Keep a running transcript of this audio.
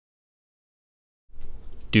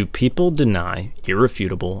Do people deny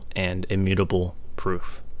irrefutable and immutable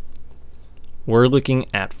proof? We're looking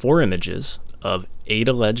at 4 images of 8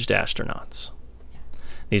 alleged astronauts.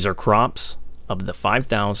 These are crops of the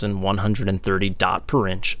 5,130 dot per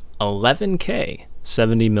inch 11K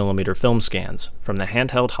 70mm film scans from the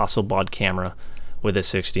handheld Hasselblad camera with a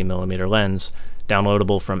 60mm lens,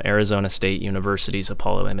 downloadable from Arizona State University's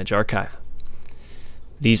Apollo Image Archive.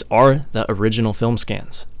 These are the original film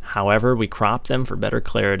scans. However, we cropped them for better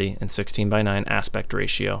clarity and 16:9 aspect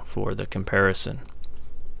ratio for the comparison.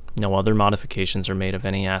 No other modifications are made of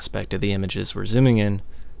any aspect of the images. We're zooming in,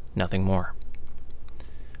 nothing more.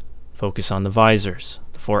 Focus on the visors.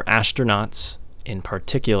 The 4 astronauts, in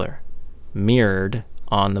particular, mirrored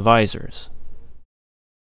on the visors.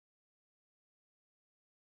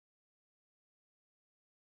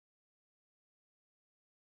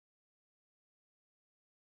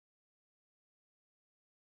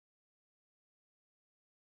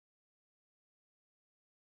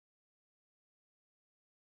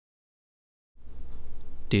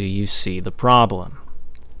 Do you see the problem?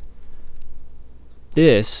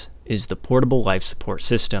 This is the portable life support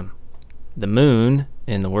system. The moon,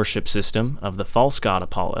 in the worship system of the false god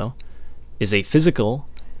Apollo, is a physical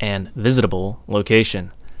and visitable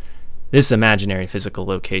location. This imaginary physical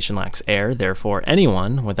location lacks air, therefore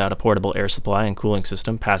anyone without a portable air supply and cooling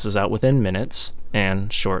system passes out within minutes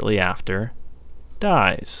and shortly after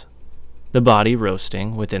dies, the body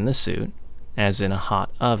roasting within the suit as in a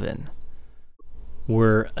hot oven.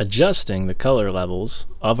 We're adjusting the color levels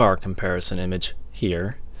of our comparison image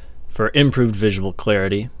here for improved visual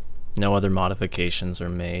clarity. No other modifications are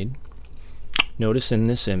made. Notice in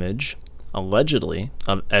this image, allegedly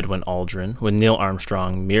of Edwin Aldrin, with Neil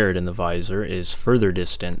Armstrong mirrored in the visor, is further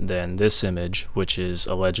distant than this image, which is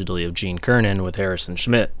allegedly of Gene Cernan with Harrison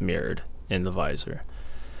Schmitt mirrored in the visor.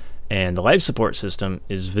 And the life support system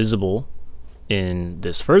is visible in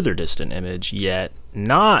this further distant image, yet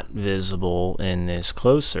not visible in this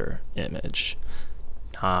closer image.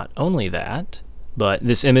 Not only that, but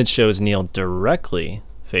this image shows Neil directly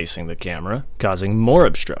facing the camera, causing more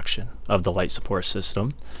obstruction of the light support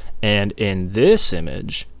system. And in this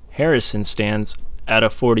image, Harrison stands at a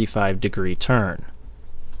 45-degree turn,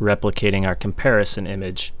 replicating our comparison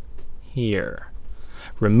image here,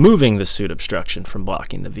 removing the suit obstruction from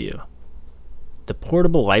blocking the view. The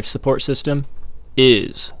portable life support system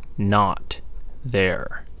is not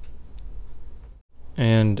there.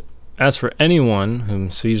 And as for anyone who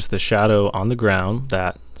sees the shadow on the ground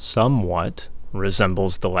that somewhat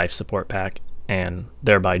resembles the life support pack and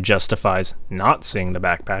thereby justifies not seeing the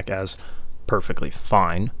backpack as perfectly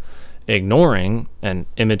fine, ignoring an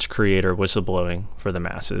image creator whistleblowing for the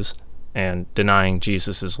masses, and denying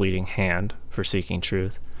Jesus' leading hand for seeking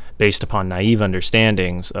truth, based upon naive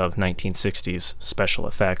understandings of 1960s special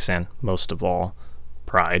effects and, most of all,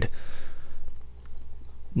 pride.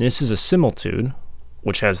 This is a similitude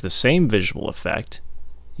which has the same visual effect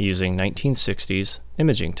using 1960s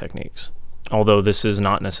imaging techniques, although this is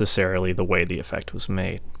not necessarily the way the effect was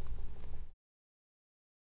made.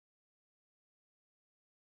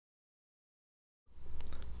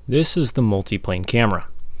 This is the multiplane camera.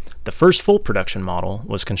 The first full production model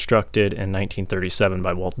was constructed in 1937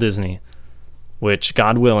 by Walt Disney, which,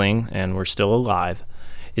 God willing, and we're still alive,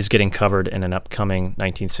 is getting covered in an upcoming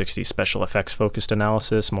 1960s special effects focused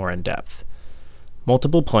analysis more in depth.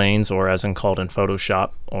 Multiple planes, or as in called in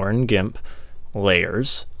Photoshop or in GIMP,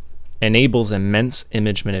 layers, enables immense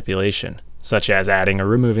image manipulation, such as adding or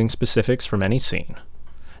removing specifics from any scene.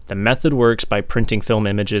 The method works by printing film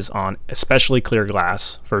images on especially clear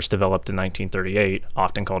glass, first developed in 1938,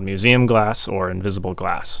 often called museum glass or invisible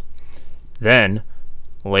glass. Then,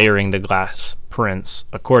 layering the glass prints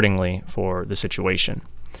accordingly for the situation.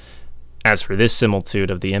 As for this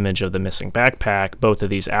similitude of the image of the missing backpack, both of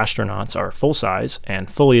these astronauts are full-size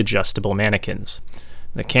and fully adjustable mannequins.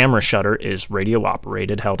 The camera shutter is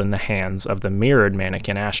radio-operated, held in the hands of the mirrored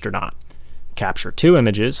mannequin astronaut. Capture 2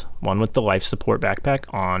 images, one with the life support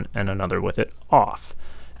backpack on and another with it off.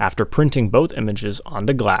 After printing both images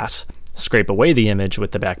onto glass, scrape away the image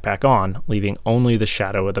with the backpack on, leaving only the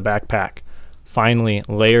shadow of the backpack. Finally,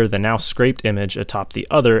 layer the now scraped image atop the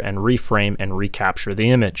other and reframe and recapture the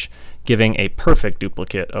image, giving a perfect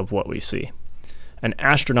duplicate of what we see. An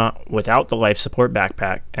astronaut without the life support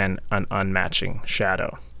backpack and an unmatching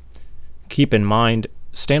shadow. Keep in mind,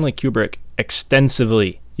 Stanley Kubrick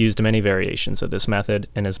extensively used many variations of this method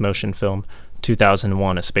in his motion film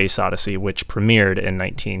 2001: A Space Odyssey, which premiered in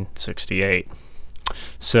 1968.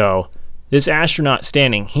 So, this astronaut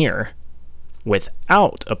standing here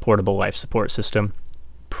without a portable life support system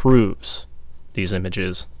proves these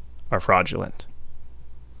images are fraudulent.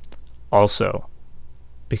 Also,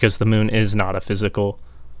 because the moon is not a physical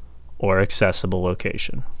or accessible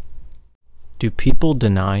location. Do people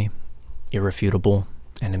deny irrefutable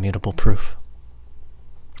and immutable proof?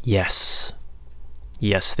 Yes.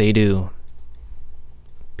 Yes, they do.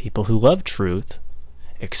 People who love truth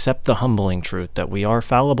accept the humbling truth that we are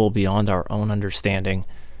fallible beyond our own understanding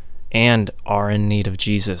and are in need of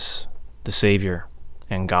Jesus, the Savior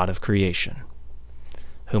and God of creation,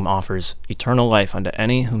 whom offers eternal life unto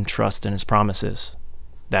any whom trust in his promises,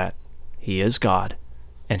 that he is God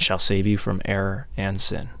and shall save you from error and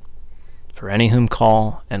sin. For any whom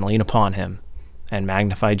call and lean upon him and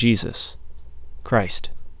magnify Jesus, Christ,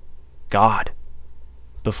 God,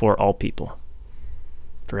 before all people.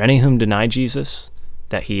 For any whom deny Jesus,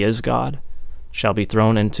 that he is God, shall be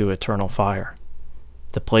thrown into eternal fire,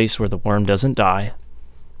 the place where the worm doesn't die,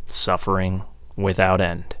 suffering without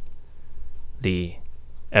end, the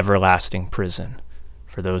everlasting prison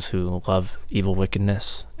for those who love evil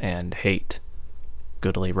wickedness and hate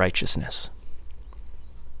goodly righteousness.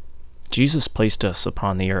 Jesus placed us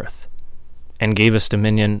upon the earth and gave us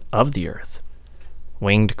dominion of the earth,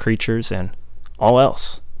 winged creatures and all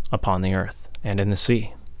else upon the earth and in the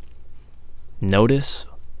sea. Notice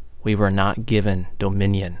we were not given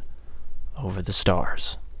dominion over the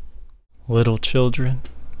stars. Little children,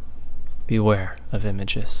 beware of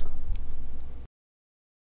images.